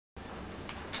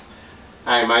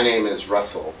Hi, my name is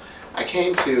Russell. I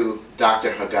came to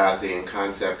Dr. Hegazi in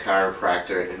Concept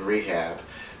Chiropractor in Rehab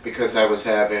because I was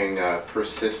having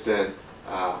persistent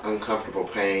uncomfortable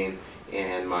pain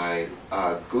in my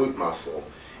glute muscle,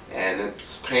 and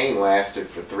this pain lasted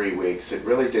for 3 weeks. It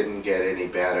really didn't get any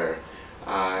better,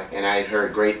 and I'd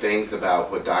heard great things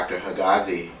about what Dr.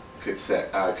 Hegazi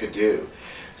could do.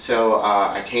 So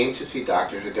I came to see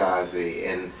Dr. Hegazi,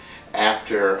 and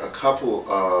after a couple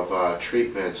of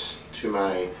treatments to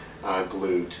my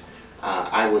glute,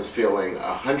 I was feeling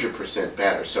 100%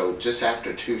 better. So just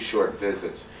after 2 short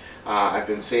visits, I've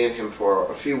been seeing him for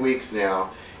a few weeks now,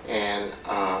 and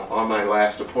on my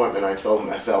last appointment I told him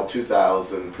I felt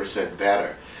 2,000%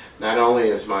 better. Not only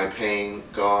is my pain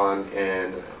gone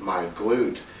in my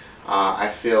glute, I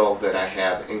feel that I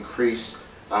have increased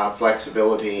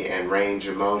flexibility and range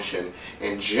of motion,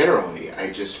 and generally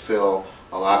I just feel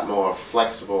a lot more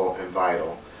flexible and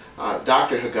vital.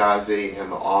 Dr. Hegazi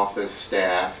and the office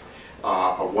staff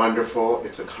are wonderful.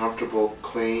 It's a comfortable,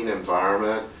 clean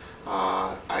environment.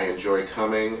 I enjoy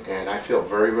coming, and I feel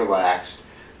very relaxed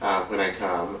when I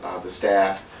come. The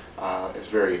staff is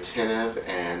very attentive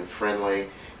and friendly,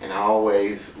 and I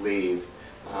always leave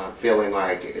feeling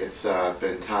like it's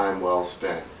been time well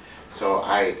spent. So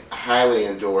I highly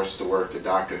endorse the work that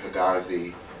Dr.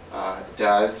 Hegazi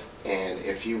does, and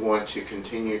if you want to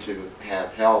continue to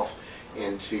have health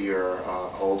into your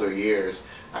older years,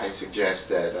 I suggest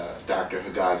that Dr.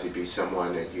 Hegazi be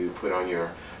someone that you put on your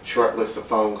short list of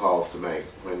phone calls to make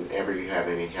whenever you have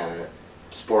any kind of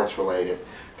sports-related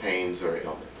pains or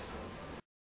illness.